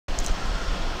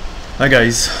Hi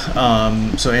guys,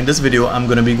 so in this video I'm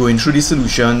going to be going through the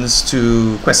solutions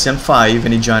to question 5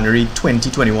 in the January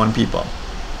 2021 paper.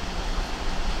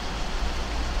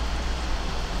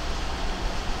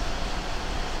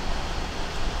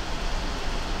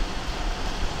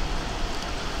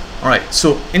 Alright,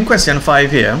 so in question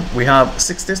 5 here we have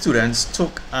 60 students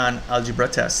took an algebra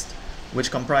test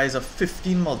which comprised of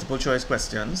 15 multiple choice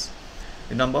questions.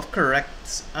 The number of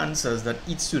correct answers that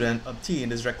each student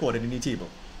obtained is recorded in the table,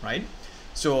 right?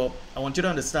 So I want you to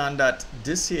understand that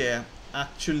this here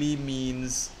actually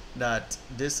means that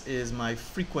this is my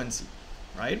frequency,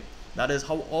 right? That is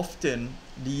how often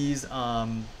these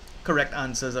correct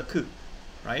answers occur,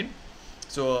 right?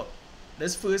 So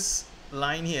this first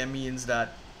line here means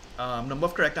that number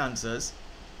of correct answers,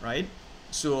 right?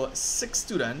 So 6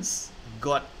 students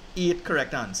got 8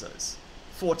 correct answers.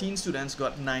 14 students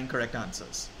got 9 correct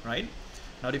answers, right?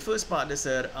 Now the first part they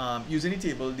said, using the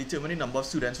table, determine the number of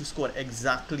students who scored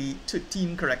exactly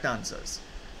 13 correct answers.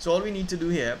 So all we need to do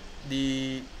here,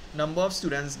 the number of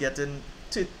students getting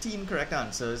 13 correct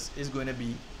answers is going to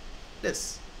be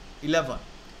this, 11,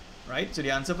 right? So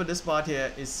the answer for this part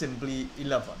here is simply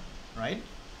 11, right?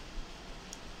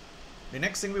 The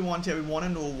next thing we want here, we want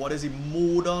to know what is the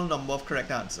modal number of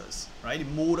correct answers, right? The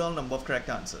modal number of correct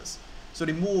answers. So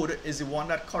the mode is the one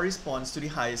that corresponds to the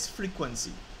highest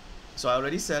frequency. So I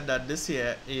already said that this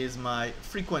here is my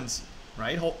frequency,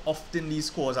 right? How often these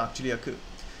scores actually occur.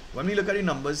 When we look at the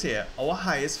numbers here, our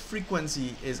highest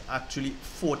frequency is actually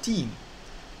 14.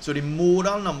 So the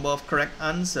modal number of correct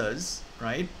answers,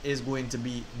 right, is going to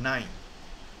be 9,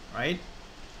 right?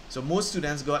 So most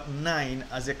students got 9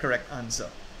 as a correct answer.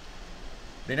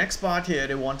 The next part here,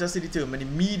 they want us to determine the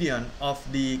median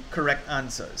of the correct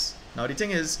answers. Now the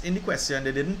thing is, in the question,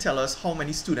 they didn't tell us how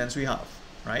many students we have,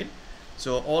 right?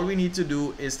 So all we need to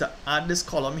do is to add this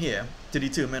column here to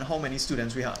determine how many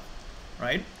students we have,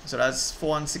 right? So that's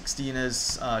 4 and 16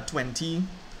 is 20,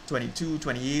 22,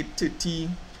 28, 30,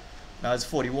 that's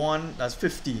 41, that's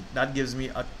 50. That gives me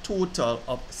a total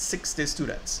of 60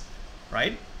 students,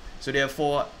 right? So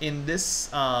therefore, in this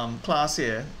class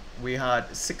here, we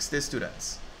had 60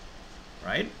 students,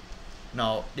 right?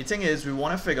 Now, the thing is, we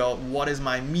want to figure out what is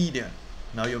my median.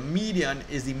 Now, your median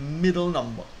is the middle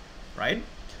number, right?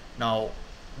 Now,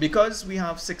 because we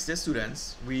have 60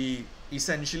 students, we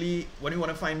essentially, when we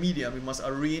want to find median, we must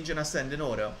arrange in ascending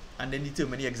order and then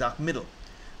determine the exact middle.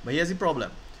 But here's the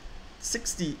problem.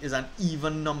 60 is an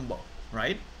even number,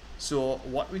 right? So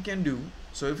what we can do,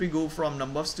 so if we go from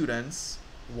number of students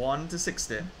 1 to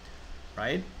 60,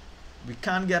 right? We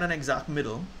can't get an exact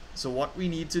middle. So what we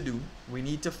need to do, we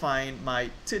need to find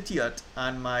my 30th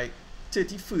and my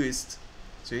 31st.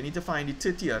 So you need to find the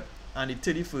 30th and the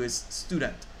 31st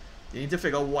student. You need to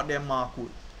figure out what their mark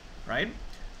would, right?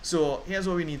 So here's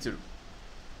what we need to do.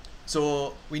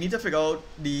 So we need to figure out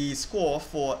the score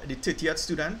for the 30th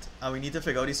student and we need to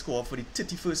figure out the score for the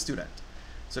 31st student.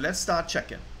 So let's start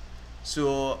checking.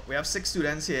 So we have 6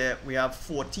 students here, we have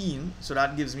 14, so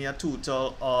that gives me a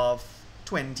total of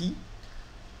 20.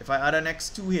 If I add an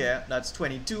next 2 here, that's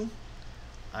 22.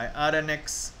 I add a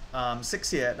next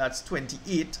 6 here, that's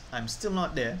 28. I'm still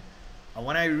not there. And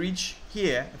when I reach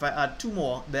here, if I add 2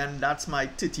 more, then that's my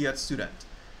 30th student.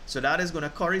 So that is going to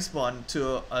correspond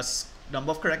to a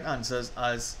number of correct answers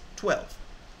as 12.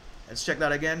 Let's check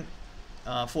that again.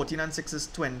 14 and 6 is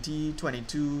 20,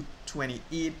 22,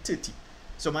 28, 30.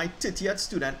 So my 30th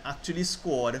student actually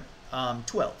scored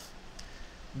 12.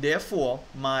 Therefore,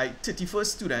 my 31st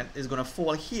student is going to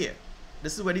fall here.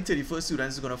 This is where the 31st student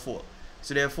is going to fall.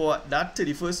 So therefore, that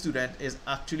 31st student is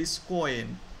actually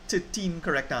scoring 13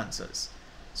 correct answers.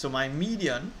 So my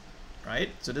median, right?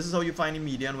 So this is how you find the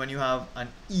median when you have an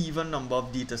even number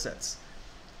of data sets.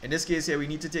 In this case here, we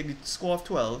need to take the score of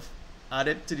 12, add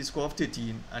it to the score of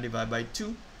 13 and divide by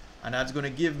 2. And that's going to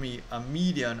give me a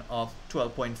median of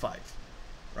 12.5,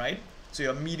 right? So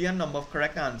your median number of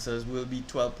correct answers will be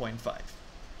 12.5.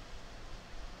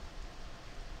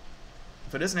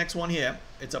 For this next one here,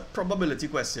 it's a probability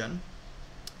question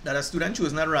that a student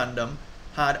chosen at random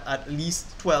had at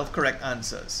least 12 correct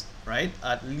answers, right?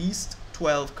 At least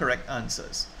 12 correct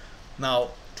answers.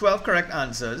 Now, 12 correct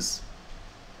answers,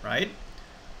 right,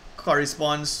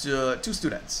 corresponds to 2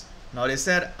 students. Now, they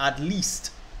said at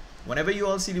least. Whenever you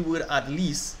all see the word at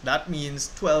least, that means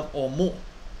 12 or more,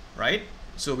 right?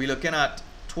 So we're looking at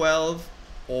 12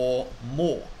 or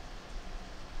more,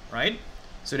 right?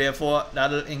 So therefore,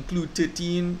 that'll include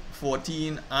 13,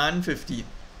 14, and 15.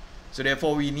 So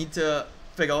therefore, we need to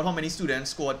figure out how many students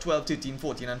scored 12, 13,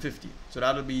 14, and 15. So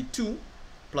that'll be 2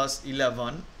 plus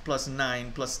 11 plus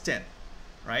 9 plus 10,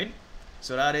 right?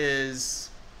 So that is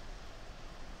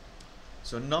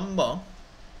So number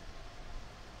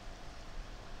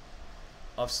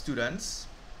of students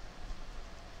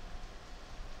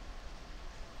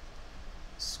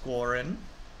scoring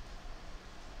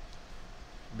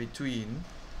between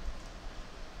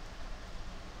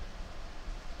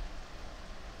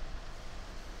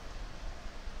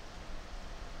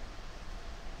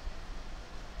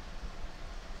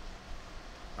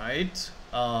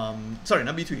sorry,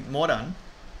 not between, more than,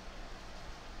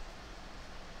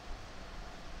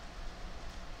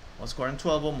 or scoring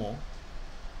 12 or more,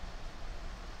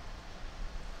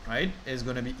 right, is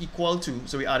going to be equal to,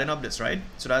 so we're adding up this, right?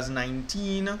 So that's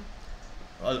 19,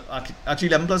 well, actually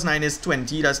 11 plus 9 is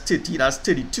 20, that's 30, that's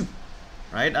 32,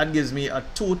 right? That gives me a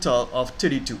total of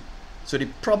 32. So the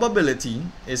probability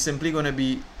is simply going to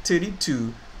be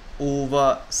 32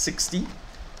 over 60,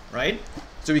 right?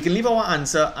 So we can leave our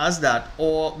answer as that,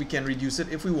 or we can reduce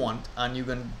it if we want, and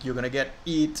you're gonna get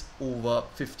 8 over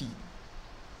 15.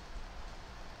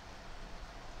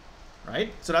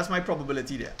 Right? So that's my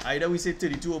probability there. Either we say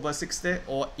 32 over 60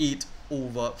 or 8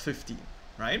 over 15.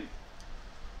 Right?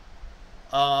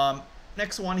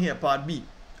 Next one here, part B.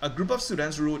 A group of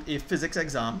students wrote a physics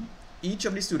exam. Each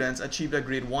of the students achieved a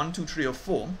grade 1, 2, 3, or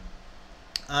 4.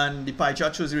 And the pie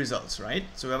chart shows the results, right?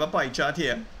 So we have a pie chart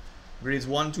here. Grades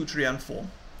 1, 2, 3, and 4.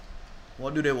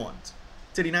 What do they want?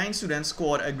 39 students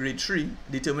scored a grade 3.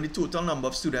 Determine the total number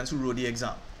of students who wrote the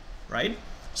exam, right?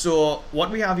 So what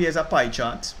we have here is a pie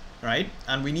chart, right?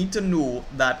 And we need to know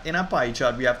that in a pie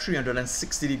chart, we have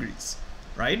 360 degrees,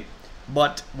 right?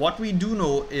 But what we do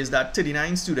know is that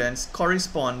 39 students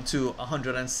correspond to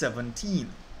 117,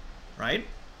 right?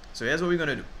 So here's what we're going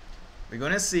to do. We're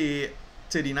going to say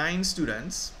 39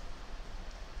 students,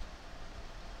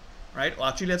 right? Well,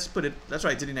 actually, let's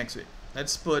write it the next way.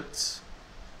 Let's put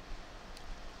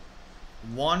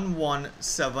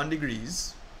 117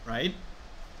 degrees, right,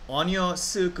 on your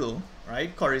circle,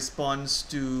 right, corresponds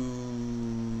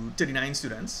to 39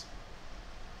 students.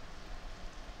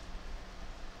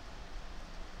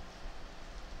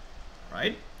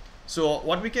 Right? So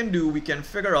what we can do, we can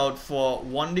figure out for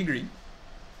 1 degree.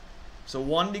 So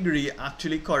 1 degree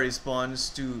actually corresponds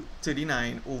to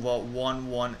 39 over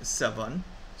 117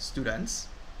 students.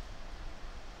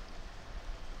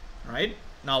 Right?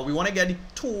 Now we want to get the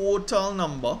total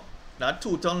number. That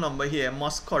total number here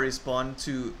must correspond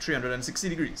to 360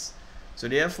 degrees. So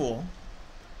therefore,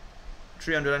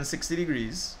 360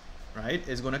 degrees, right,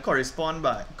 is going to correspond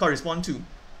to,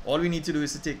 all we need to do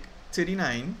is to take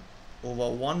 39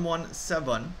 over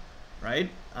 117, right,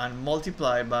 and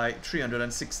multiply by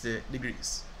 360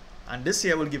 degrees. And this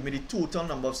here will give me the total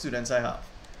number of students I have.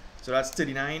 So that's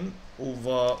 39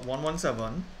 over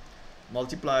 117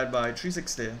 multiplied by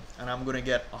 360, and I'm going to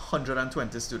get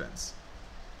 120 students.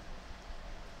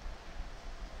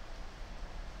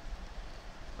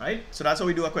 Right? So that's how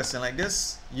we do a question like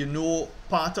this. You know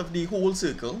part of the whole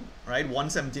circle, right?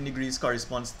 117 degrees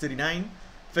corresponds to 39.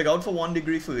 Figure out for 1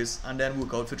 degree first, and then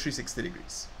work out for 360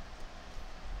 degrees.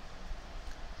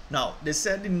 Now, they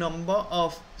said the number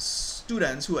of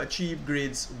students who achieve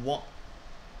grades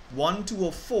 1, 2,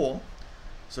 or 4.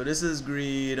 So this is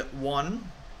grade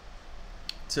 1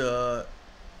 to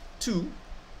 2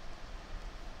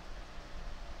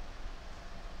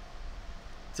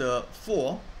 to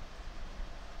 4,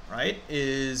 right,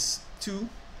 is 2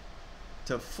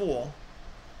 to 4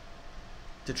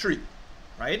 to 3,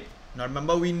 right? Now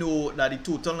remember, we know that the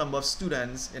total number of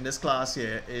students in this class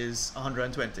here is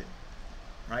 120,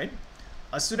 right?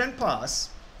 A student pass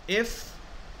the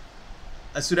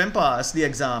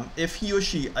exam if he or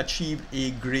she achieved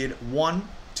a grade 1,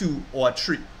 2, or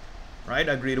 3, right?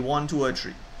 A grade 1, 2, or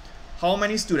 3. How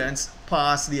many students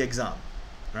pass the exam,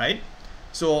 right?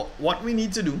 So what we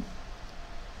need to do,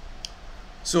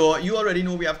 so you already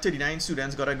know we have 39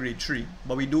 students got a grade 3,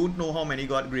 but we don't know how many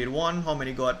got grade 1, how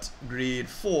many got grade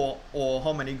 4, or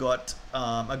how many got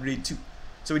a grade 2.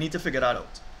 So we need to figure that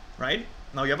out, right?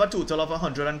 Now you have a total of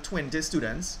 120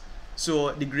 students.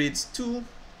 So the grades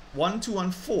 1, 2,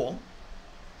 and 4.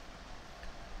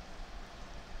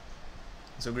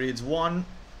 So grades 1,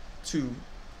 2,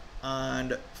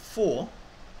 and 4,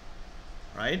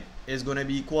 right, is going to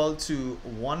be equal to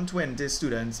 120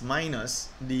 students minus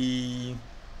the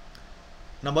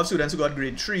number of students who got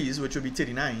grade 3s, which would be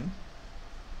 39,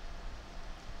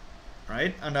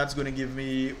 right? And that's going to give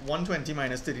me 120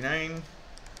 minus 39, and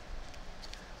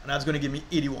that's going to give me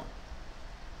 81.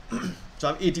 So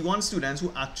I have 81 students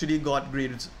who actually got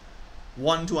grades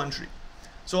 1, 2, and 3.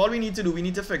 So all we need to do, we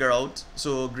need to figure out,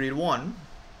 so grade 1,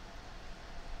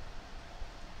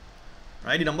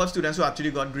 right, the number of students who actually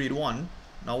got grade 1.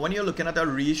 Now when you're looking at a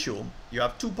ratio, you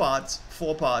have 2 parts,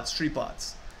 4 parts, 3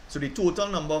 parts. So the total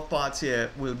number of parts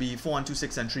here will be 4, 1, 2,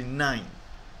 6, and 3, 9.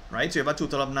 Right? So you have a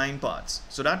total of 9 parts.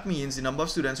 So that means the number of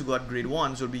students who got grade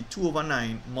 1s will be 2 over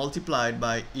 9 multiplied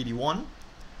by 81.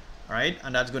 Right?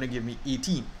 And that's going to give me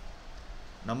 18.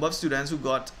 Number of students who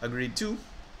got a grade 2,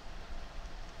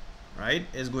 right,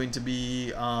 is going to be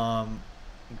 4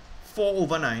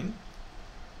 over 9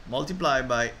 multiplied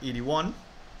by 81,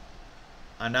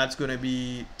 and that's going to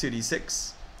be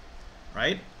 36,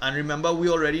 right? And remember, we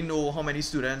already know how many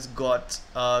students got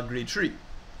grade 3.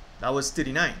 That was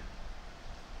 39,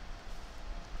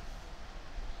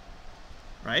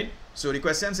 right? So the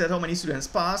question said how many students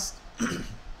passed.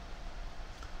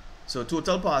 So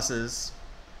total passes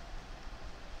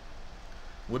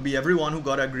would be everyone who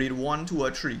got a grade 1, 2,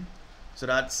 or 3. So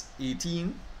that's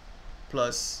 18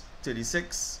 plus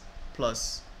 36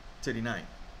 plus 39.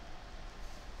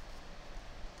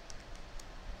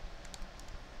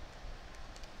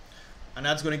 And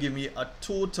that's going to give me a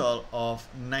total of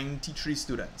 93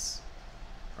 students,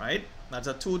 right? That's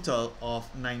a total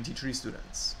of 93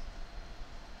 students.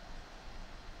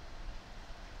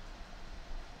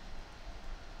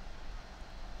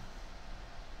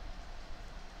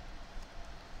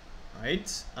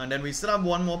 Right, and then we still have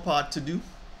one more part to do,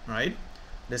 right?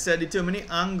 They said determine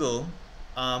the angle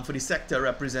for the sector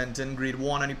representing grade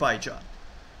 1 on the pie chart.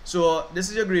 So this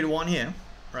is your grade 1 here,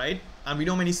 right? And we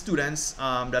know many students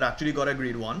that actually got a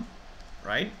grade 1,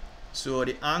 right? So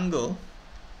the angle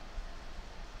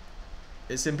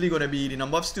is simply going to be the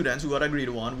number of students who got a grade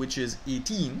 1, which is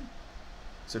 18.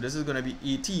 So this is going to be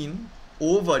 18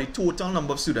 over the total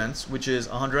number of students, which is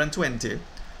 120.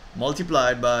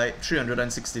 Multiplied by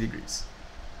 360 degrees.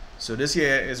 So this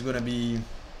here is going to be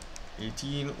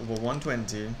 18 over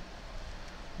 120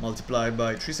 multiplied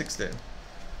by 360,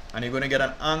 and you're going to get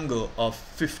an angle of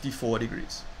 54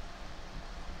 degrees,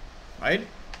 right?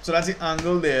 So that's the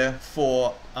angle there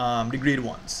for the grade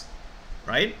 1s,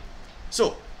 right?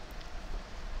 So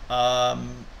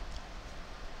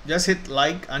just hit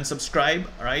like and subscribe,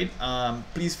 right?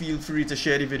 Please feel free to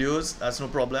share the videos, that's no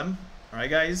problem. All right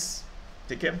guys,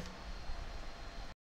 take care.